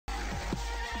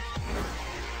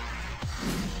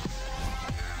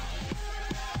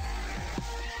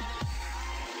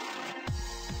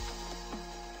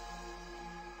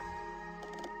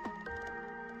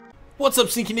What's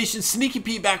up, Sneaky Nation? Sneaky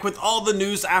Pete back with all the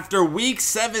news after Week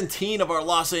 17 of our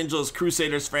Los Angeles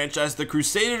Crusaders franchise. The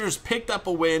Crusaders picked up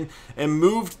a win and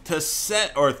moved to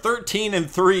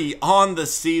 13-3 on the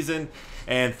season,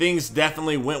 and things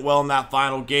definitely went well in that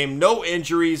final game. No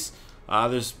injuries.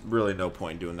 There's really no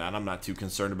point in doing that. I'm not too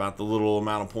concerned about the little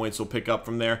amount of points we'll pick up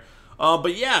from there.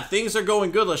 But yeah, things are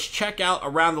going good. Let's check out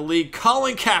around the league.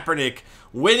 Colin Kaepernick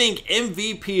winning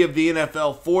MVP of the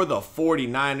NFL for the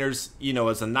 49ers. You know,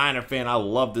 as a Niner fan, I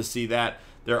love to see that.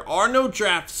 There are no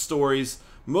draft stories.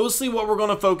 Mostly what we're going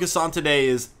to focus on today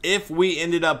is if we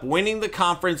ended up winning the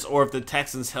conference or if the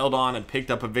Texans held on and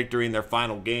picked up a victory in their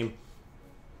final game.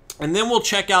 And then we'll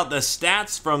check out the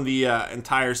stats from the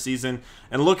entire season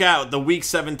and look at the Week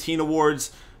 17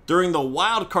 awards. During the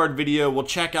wild card video, we'll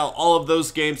check out all of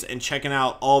those games and checking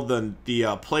out all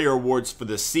the player awards for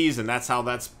the season. That's how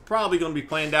that's probably going to be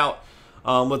planned out.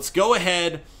 Let's go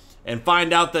ahead and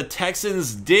find out the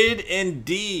Texans did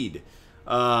indeed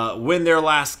win their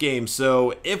last game.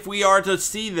 So if we are to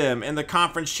see them in the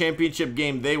conference championship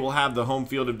game, they will have the home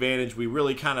field advantage. We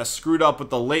really kind of screwed up with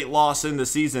the late loss in the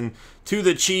season to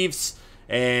the Chiefs,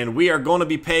 and we are going to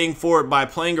be paying for it by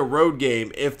playing a road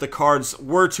game if the cards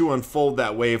were to unfold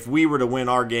that way, if we were to win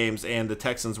our games and the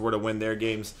Texans were to win their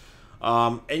games.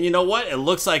 And you know what? It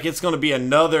looks like it's going to be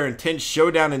another intense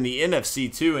showdown in the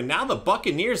NFC too. And now the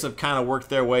Buccaneers have kind of worked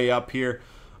their way up here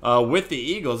with the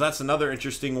Eagles. That's another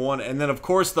interesting one. And then, of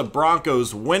course, the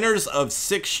Broncos, winners of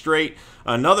 6 straight,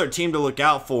 another team to look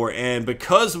out for. And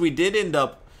because we did end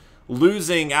up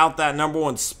losing out that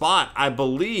 #1 spot, I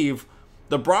believe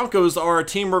the Broncos are a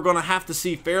team we're going to have to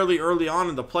see fairly early on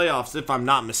in the playoffs, if I'm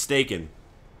not mistaken.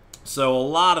 So a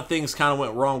lot of things kind of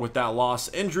went wrong with that loss.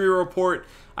 Injury report,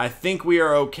 I think we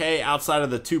are okay outside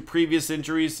of the 2 previous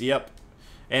injuries. Yep.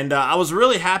 And I was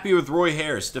really happy with Roy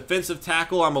Harris. Defensive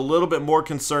tackle, I'm a little bit more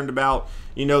concerned about.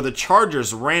 You know, the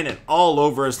Chargers ran it all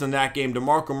over us in that game.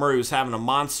 DeMarco Murray was having a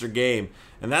monster game.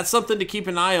 And that's something to keep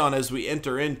an eye on as we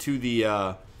enter into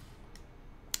the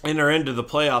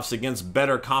playoffs against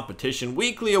better competition.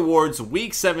 Weekly awards,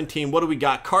 Week 17. What do we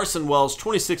got? Carson Wells,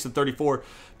 26-34,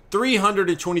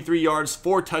 323 yards,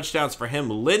 4 touchdowns for him.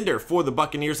 Linder for the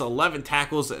Buccaneers, 11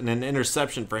 tackles and an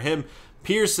interception for him.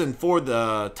 Pearson for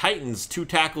the Titans, 2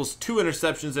 tackles, 2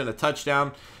 interceptions, and a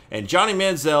touchdown. And Johnny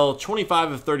Manziel,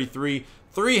 25-33,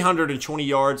 320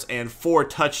 yards and 4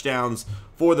 touchdowns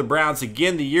for the Browns.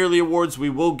 Again, the yearly awards we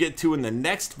will get to in the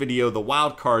next video, the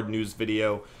wild card news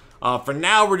video. For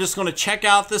now, we're just going to check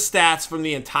out the stats from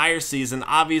the entire season.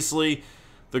 Obviously,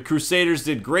 the Crusaders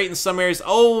did great in some areas.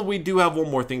 Oh, we do have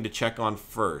one more thing to check on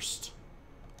first.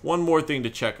 One more thing to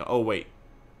check on. Oh, wait.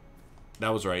 That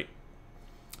was right.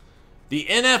 The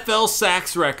NFL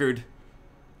sacks record.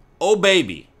 Oh,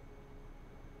 baby.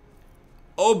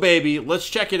 Oh, baby. Let's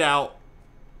check it out.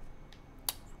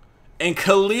 And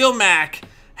Khalil Mack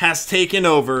has taken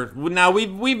over. Now,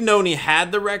 we've known he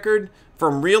had the record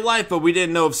from real life, but we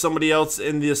didn't know if somebody else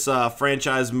in this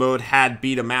franchise mode had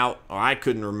beat him out, or I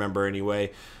couldn't remember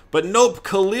anyway. But nope,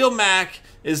 Khalil Mack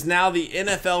is now the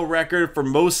NFL record for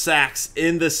most sacks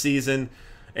in the season.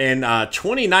 And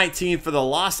 2019 for the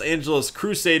Los Angeles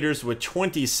Crusaders with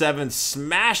 27,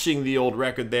 smashing the old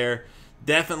record there.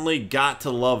 Definitely got to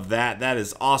love that. That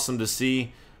is awesome to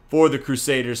see for the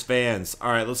Crusaders fans.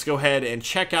 All right, let's go ahead and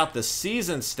check out the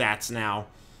season stats now.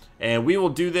 And we will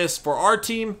do this for our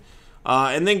team.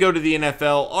 And then go to the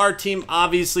NFL. Our team,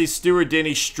 obviously, Stuart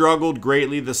Denny struggled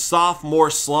greatly. The sophomore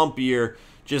slump year,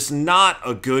 just not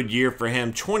a good year for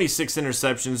him. 26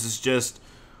 interceptions is just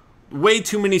way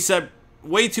too many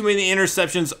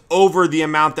interceptions over the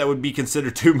amount that would be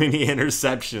considered too many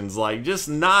interceptions. Like, just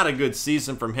not a good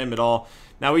season from him at all.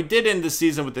 Now, he did end the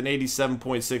season with an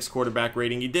 87.6 quarterback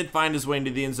rating. He did find his way into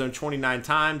the end zone 29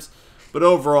 times. But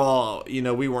overall, you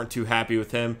know, we weren't too happy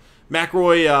with him.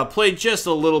 McRoy played just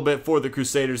a little bit for the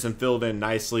Crusaders and filled in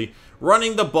nicely.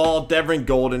 Running the ball, Devin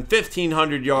Golden,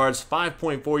 1,500 yards,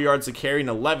 5.4 yards a carry, and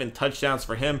 11 touchdowns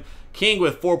for him. King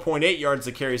with 4.8 yards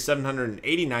a carry,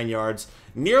 789 yards.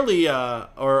 Nearly,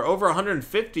 or over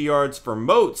 150 yards for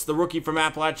Moats, the rookie from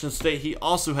Appalachian State. He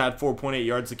also had 4.8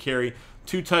 yards a carry,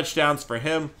 2 touchdowns for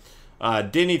him.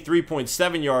 Denny,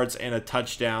 3.7 yards and a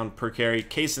touchdown per carry.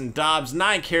 Kason Dobbs,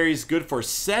 9 carries, good for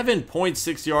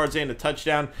 7.6 yards and a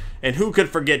touchdown. And who could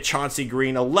forget Chauncey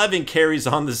Green, 11 carries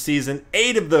on the season,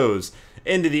 8 of those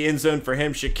into the end zone for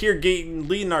him. Shakir Gayton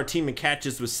leading our team in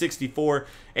catches with 64,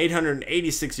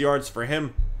 886 yards for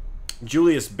him.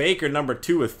 Julius Baker, number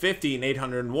 2, with 50 and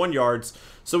 801 yards.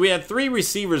 So we had 3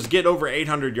 receivers get over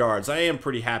 800 yards. I am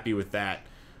pretty happy with that.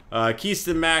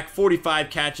 Keyston Mack, 45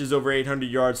 catches over 800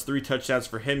 yards, 3 touchdowns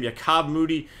for him. Yaakov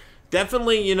Moody,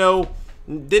 definitely, you know,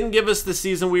 Didn't give us the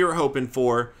season we were hoping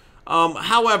for.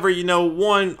 However, you know,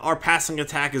 one, our passing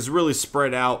attack is really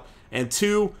spread out, and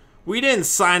two, we didn't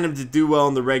sign him to do well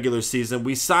in the regular season.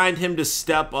 We signed him to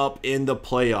step up in the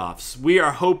playoffs. We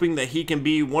are hoping that he can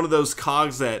be one of those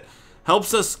cogs that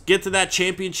helps us get to that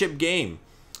championship game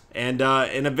and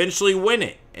eventually win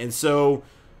it. And so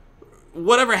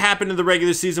whatever happened in the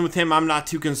regular season with him, I'm not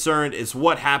too concerned. It's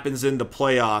what happens in the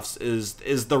playoffs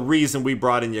is the reason we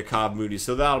brought in Yakov Moody.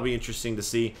 So that'll be interesting to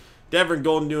see. Devin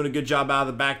Golden doing a good job out of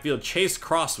the backfield. Chase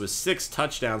Cross with 6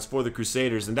 touchdowns for the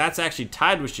Crusaders, and that's actually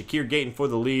tied with Shakir Gayton for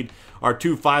the lead. Our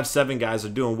 2 5-7 guys are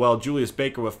doing well. Julius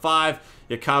Baker with 5,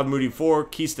 Yakov Moody 4,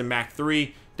 Keaston Mack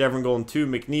 3, Devin Golden 2,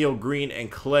 McNeil, Green,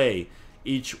 and Clay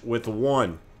each with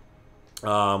 1.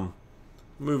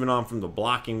 Moving on from the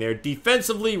blocking there.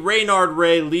 Defensively, Raynard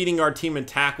Ray leading our team in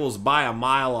tackles by a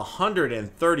mile,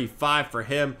 135 for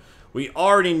him. We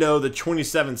already know the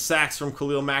 27 sacks from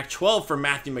Khalil Mack, 12 for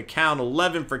Matthew McCown,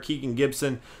 11 for Keegan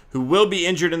Gibson, who will be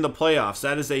injured in the playoffs.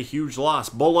 That is a huge loss.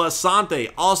 Bola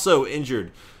Asante also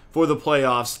injured for the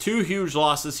playoffs. 2 huge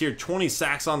losses here, 20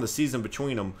 sacks on the season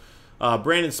between them.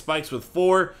 Brandon Spikes with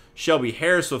 4, Shelby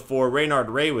Harris with 4, Raynard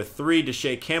Ray with 3,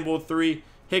 Deshae Campbell with 3,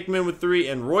 Hickman with 3,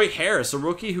 and Roy Harris, a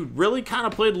rookie who really kind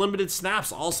of played limited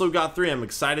snaps, also got 3. I'm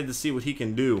excited to see what he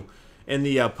can do in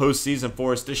the postseason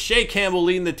for us. Deshae Campbell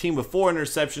leading the team with 4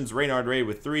 interceptions, Raynard Ray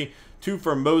with 3, 2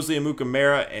 for Mosley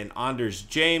Amukamara and Anders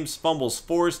James. Fumbles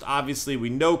forced, obviously we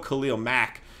know Khalil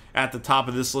Mack at the top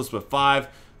of this list with 5,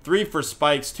 3 for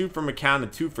Spikes, 2 for McCown,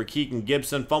 and 2 for Keegan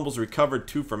Gibson. Fumbles recovered,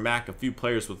 2 for Mack, a few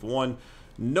players with 1.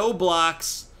 No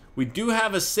blocks. We do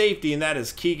have a safety, and that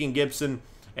is Keegan Gibson.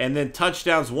 And then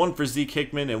touchdowns, 1 for Zeke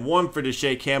Hickman and 1 for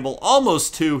Deshae Campbell.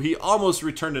 Almost 2. He almost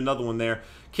returned another one there.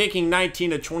 Kicking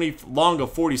 19 of 20, long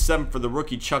of 47 for the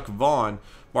rookie Chuck Vaughn.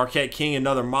 Marquette King,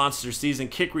 another monster season.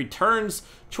 Kick returns,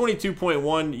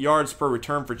 22.1 yards per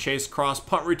return for Chase Cross.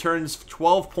 Punt returns,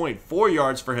 12.4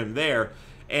 yards for him there.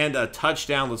 And a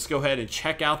touchdown. Let's go ahead and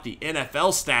check out the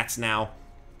NFL stats now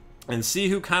and see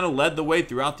who kind of led the way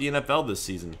throughout the NFL this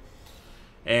season.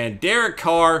 And Derek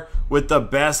Carr with the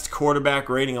best quarterback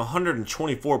rating,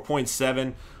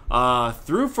 124.7.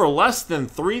 Threw for less than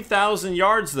 3,000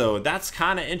 yards, though. That's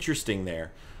kind of interesting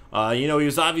there. You know, he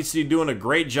was obviously doing a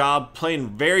great job,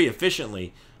 playing very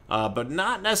efficiently, but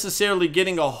not necessarily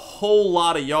getting a whole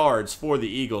lot of yards for the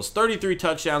Eagles. 33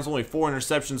 touchdowns, only 4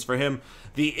 interceptions for him.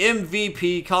 The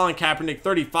MVP, Colin Kaepernick,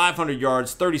 3,500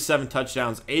 yards, 37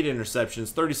 touchdowns, 8 interceptions,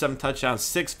 37 touchdowns,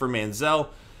 6 for Manziel.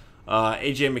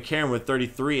 A.J. McCarron with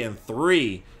 33 and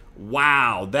 3.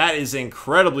 Wow, that is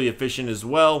incredibly efficient as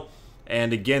well.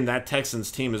 And again, that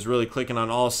Texans team is really clicking on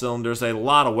all cylinders. A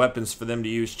lot of weapons for them to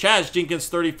use. Chaz Jenkins,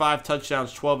 35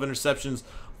 touchdowns, 12 interceptions,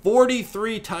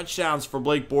 43 touchdowns for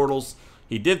Blake Bortles.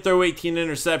 He did throw 18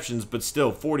 interceptions, but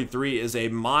still 43 is a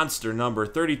monster number.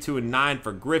 32 and 9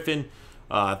 for Griffin,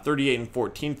 38 and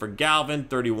 14 for Galvin,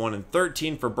 31 and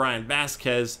 13 for Brian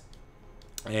Vasquez.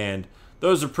 And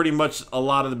those are pretty much a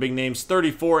lot of the big names.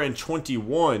 34 and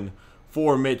 21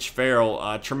 for Mitch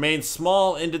Farrell. Tremaine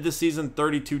Small ended the season,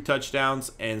 32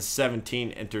 touchdowns and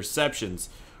 17 interceptions.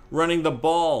 Running the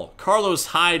ball, Carlos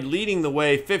Hyde leading the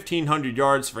way, 1,500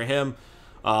 yards for him.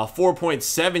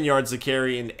 4.7 yards a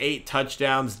carry and 8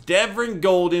 touchdowns. Devin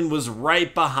Golden was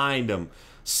right behind him.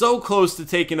 So close to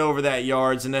taking over that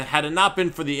yards, and had it not been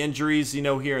for the injuries, you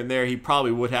know, here and there, he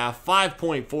probably would have.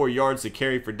 5.4 yards to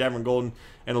carry for Devin Golden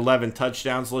and 11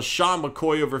 touchdowns. LaShawn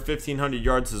McCoy over 1,500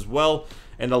 yards as well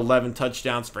and 11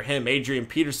 touchdowns for him. Adrian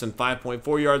Peterson,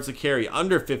 5.4 yards to carry,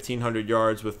 under 1,500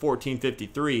 yards with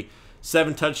 1,453.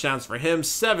 7 touchdowns for him,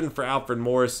 7 for Alfred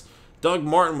Morris. Doug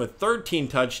Martin with 13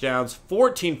 touchdowns,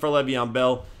 14 for Le'Veon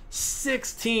Bell,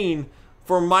 16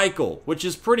 for Michael, which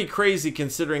is pretty crazy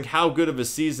considering how good of a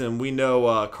season we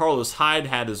know Carlos Hyde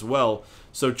had as well.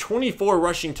 So 24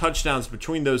 rushing touchdowns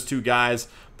between those two guys.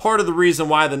 Part of the reason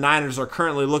why the Niners are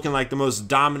currently looking like the most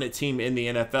dominant team in the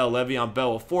NFL. Le'Veon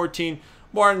Bell with 14,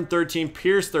 Martin 13,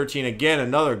 Pierce 13. Again,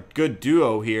 another good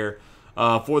duo here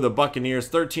for the Buccaneers.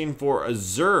 13 for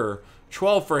Azur,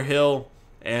 12 for Hill,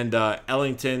 and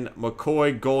Ellington,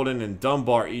 McCoy, Golden, and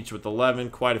Dunbar each with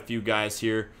 11. Quite a few guys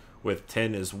here with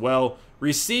 10 as well.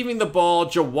 Receiving the ball,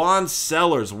 Jawan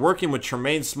Sellers working with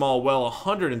Tremaine Smallwell,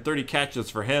 130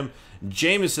 catches for him.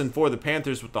 Jameson for the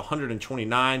Panthers with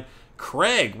 129.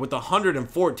 Craig with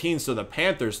 114, so the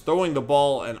Panthers throwing the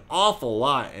ball an awful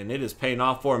lot, and it is paying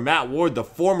off for him. Matt Ward, the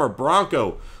former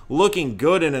Bronco, looking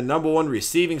good in a #1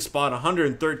 receiving spot,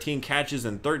 113 catches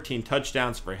and 13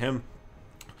 touchdowns for him.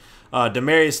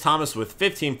 Demarius Thomas with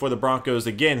 15 for the Broncos.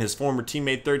 Again, his former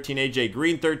teammate 13, AJ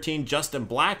Green 13, Justin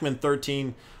Blackman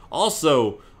 13.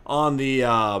 Also on the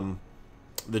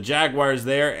the Jaguars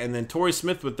there. And then Torrey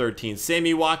Smith with 13.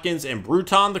 Sammy Watkins and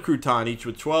Bruton the Crouton each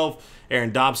with 12.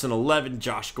 Aaron Dobson 11.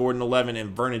 Josh Gordon 11.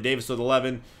 And Vernon Davis with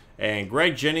 11. And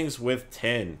Greg Jennings with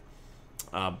 10.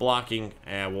 Blocking,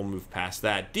 and we'll move past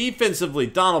that. Defensively,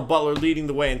 Donald Butler leading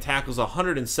the way in tackles,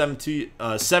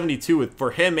 172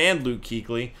 for him and Luke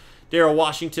Kuechly. Darrell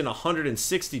Washington,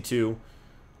 162.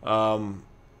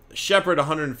 Shepard,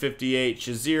 158.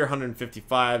 Shazier,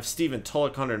 155. Stephen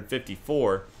Tulloch,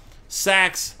 154.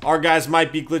 Sacks, our guys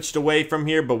might be glitched away from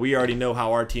here, but we already know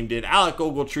how our team did. Alec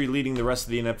Ogletree leading the rest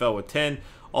of the NFL with 10.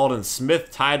 Alden Smith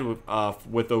tied with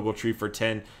Ogletree for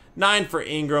 10. 9 for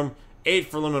Ingram.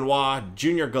 8 for Lemonois,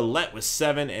 Junior Gillette with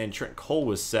 7, and Trent Cole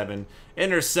with 7.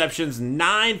 Interceptions,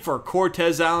 9 for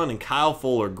Cortez Allen and Kyle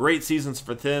Fuller. Great seasons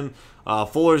for them.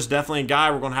 Fuller's definitely a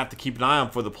guy we're going to have to keep an eye on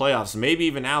for the playoffs. Maybe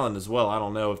even Allen as well. I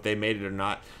don't know if they made it or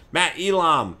not. Matt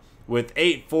Elam with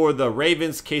 8 for the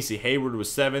Ravens. Casey Hayward with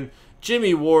 7.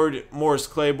 Jimmy Ward, Morris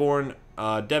Claiborne,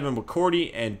 Devin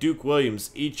McCourty, and Duke Williams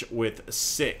each with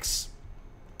 6.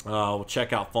 We'll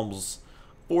check out fumbles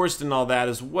forced and all that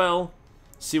as well.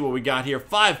 See what we got here.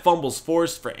 5 fumbles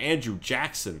forced for Andrew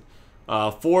Jackson.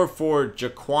 4 for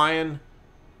Jaquan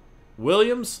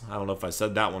Williams. I don't know if I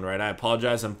said that one right. I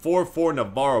apologize. And 4 for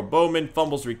Navarro Bowman.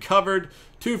 Fumbles recovered.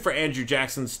 2 for Andrew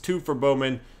Jackson. 2 for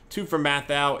Bowman. 2 for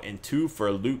Mathau. And 2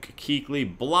 for Luke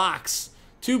Kuechly. Blocks.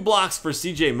 2 blocks for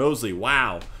CJ Mosley.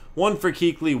 Wow. 1 for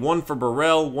Kuechly, 1 for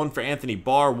Burrell, 1 for Anthony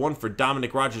Barr, 1 for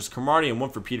Dominic Rodgers-Cromartie, and 1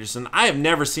 for Peterson. I have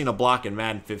never seen a block in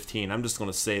Madden 15. I'm just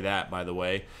going to say that, by the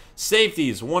way.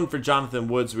 Safeties, 1 for Jonathan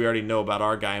Woods. We already know about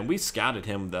our guy, and we scouted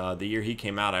him the year he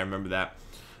came out. I remember that.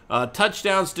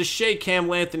 Touchdowns, Deshae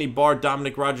Campbell, Anthony Barr,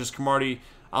 Dominic Rodgers-Cromartie,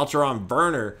 Alteron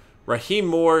Werner, Raheem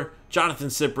Moore, Jonathan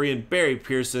Cyprien, Barry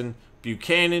Pearson,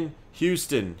 Buchanan,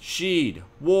 Houston, Sheed,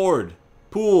 Ward,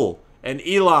 Poole, and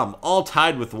Elam, all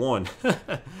tied with 1.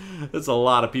 That's a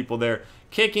lot of people there.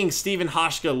 Kicking, Stephen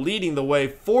Hoshka leading the way.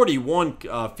 41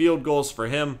 field goals for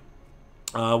him.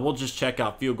 We'll just check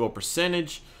out field goal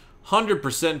percentage.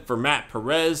 100% for Matt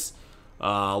Perez.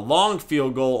 Long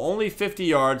field goal, only 50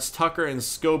 yards. Tucker and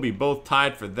Scobie both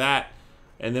tied for that.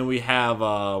 And then we have,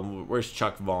 where's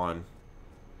Chuck Vaughn?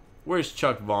 Where's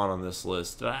Chuck Vaughn on this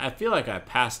list? I feel like I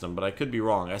passed him, but I could be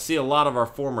wrong. I see a lot of our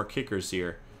former kickers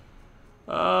here.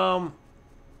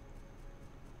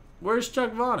 Where's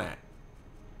Chuck Vaughn at?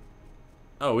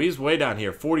 Oh, he's way down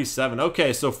here, 47.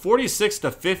 Okay, so 46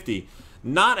 to 50.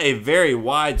 Not a very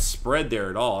wide spread there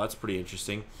at all. That's pretty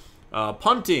interesting.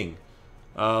 Punting.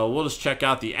 We'll just check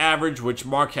out the average, which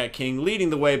Marquette King leading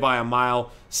the way by a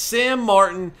mile. Sam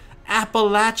Martin,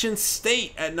 Appalachian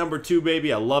State at number 2,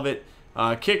 baby. I love it.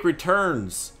 Kick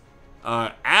returns.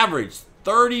 Average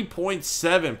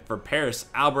 30.7 for Paris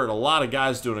Albert. A lot of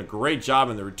guys doing a great job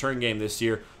in the return game this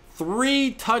year.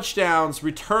 3 touchdowns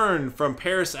returned from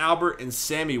Paris Albert and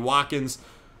Sammy Watkins.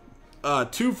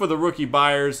 2 for the rookie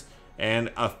Byers.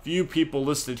 And a few people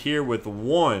listed here with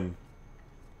 1.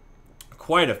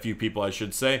 Quite a few people, I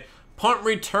should say. Punt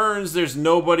returns, there's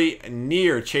nobody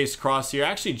near Chase Cross here.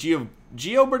 Actually,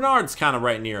 Gio Bernard's kind of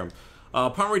right near him.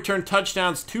 Punt return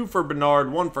touchdowns, 2 for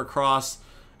Bernard, 1 for Cross.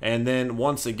 And then,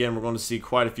 once again, we're going to see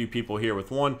quite a few people here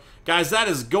with 1. Guys, that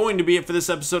is going to be it for this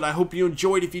episode. I hope you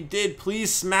enjoyed. If you did,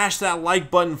 please smash that like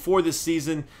button for this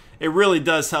season. It really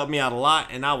does help me out a lot.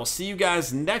 And I will see you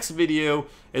guys next video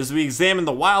as we examine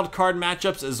the wild card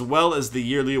matchups as well as the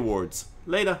yearly awards.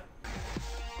 Later.